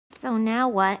So now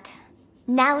what?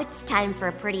 Now it's time for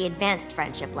a pretty advanced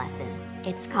friendship lesson.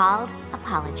 It's called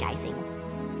apologizing.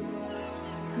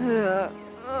 I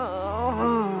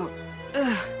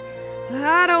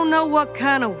don't know what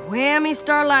kind of whammy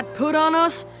Starlight put on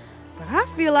us, but I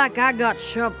feel like I got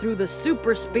shoved through the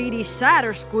super speedy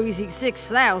cider squeezy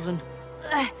 6000.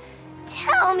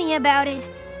 Tell me about it.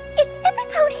 If every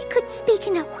pony could speak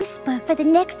in a whisper for the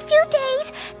next few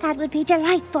days, that would be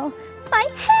delightful. My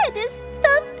head is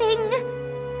thumping.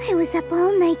 I was up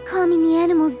all night calming the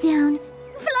animals down.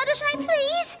 Fluttershy,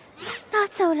 please.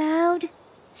 Not so loud.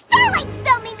 Starlight's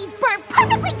spell made me burn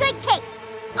perfectly good cake.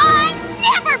 I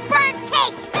never burn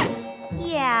cake!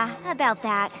 Yeah, about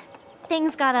that.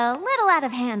 Things got a little out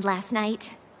of hand last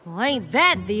night. Well, ain't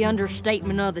that the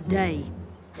understatement of the day?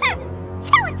 Tell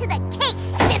it to the cake,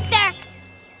 sister!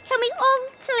 Can we all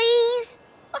please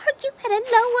argue at a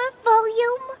lower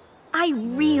volume? I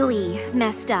really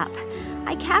messed up.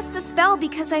 I cast the spell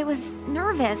because I was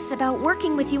nervous about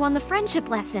working with you on the friendship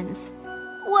lessons.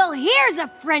 Well, here's a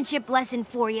friendship lesson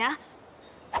for you.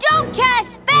 Don't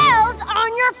cast spells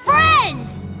on your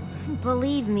friends!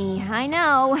 Believe me, I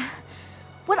know.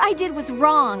 What I did was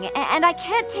wrong, and I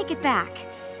can't take it back.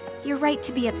 You're right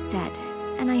to be upset,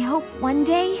 and I hope one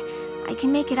day I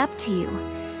can make it up to you.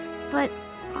 But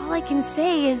all I can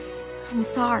say is I'm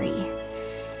sorry.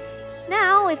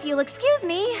 Now, if you'll excuse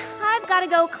me, I've got to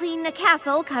go clean a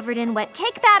castle covered in wet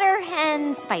cake batter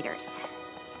and spiders.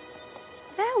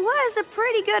 That was a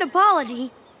pretty good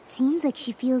apology. Seems like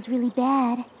she feels really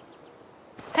bad.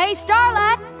 Hey,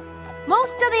 Starlight!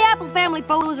 Most of the Apple family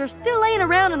photos are still laying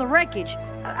around in the wreckage.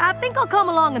 I think I'll come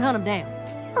along and hunt them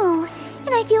down. Oh,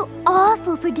 and I feel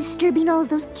awful for disturbing all of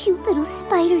those cute little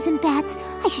spiders and bats.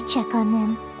 I should check on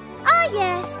them. Ah,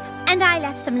 yes. And I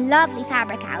left some lovely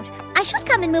fabric out. I should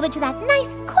come and move it to that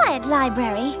nice, quiet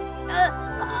library.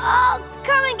 I'll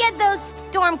come and get those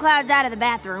storm clouds out of the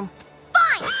bathroom.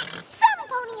 Fine! Some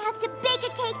pony has to bake a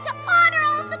cake to honor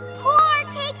all the poor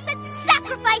cakes that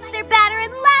sacrificed their batter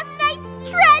in last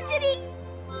night's tragedy.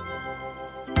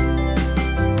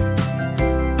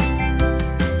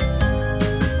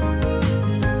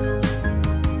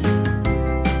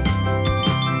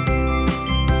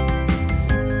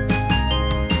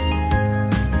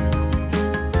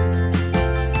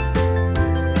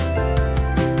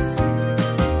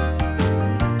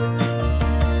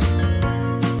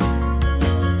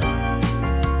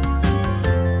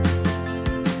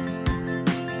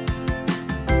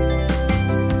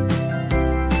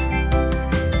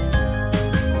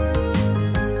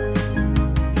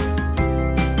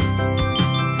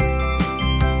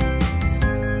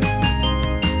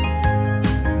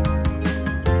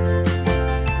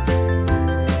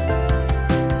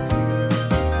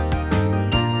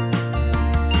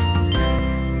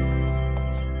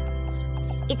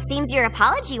 Your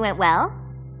apology went well.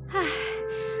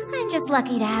 I'm just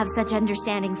lucky to have such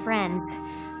understanding friends.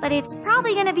 But it's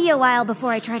probably gonna be a while before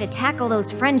I try to tackle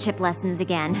those friendship lessons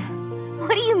again.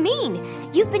 What do you mean?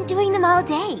 You've been doing them all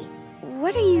day.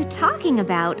 What are you talking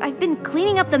about? I've been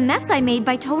cleaning up the mess I made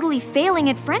by totally failing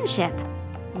at friendship.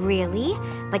 Really?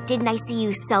 But didn't I see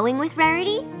you sewing with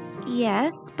Rarity?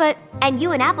 Yes, but... And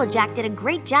you and Applejack did a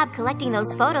great job collecting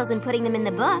those photos and putting them in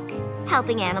the book.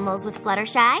 Helping animals with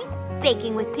Fluttershy.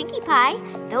 Baking with Pinkie Pie,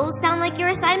 those sound like your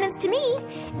assignments to me.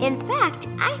 In fact,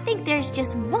 I think there's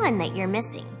just one that you're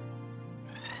missing.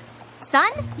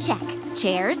 Sun? Check.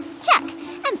 Chairs? Check.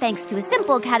 And thanks to a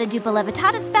simple Catadupa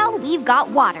Levitata spell, we've got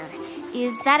water.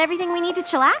 Is that everything we need to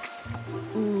chillax?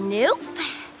 Nope.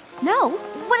 No?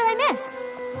 What did I miss?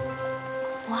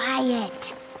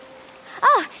 Quiet.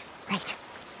 Oh, right.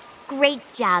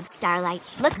 Great job, Starlight.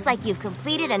 Looks like you've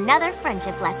completed another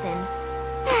friendship lesson.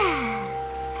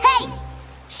 Hey!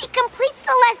 She completes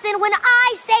the lesson when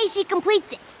I say she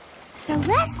completes it. So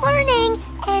less learning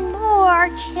and more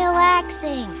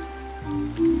chillaxing.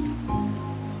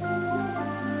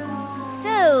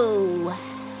 So,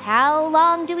 how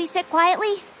long do we sit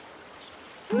quietly?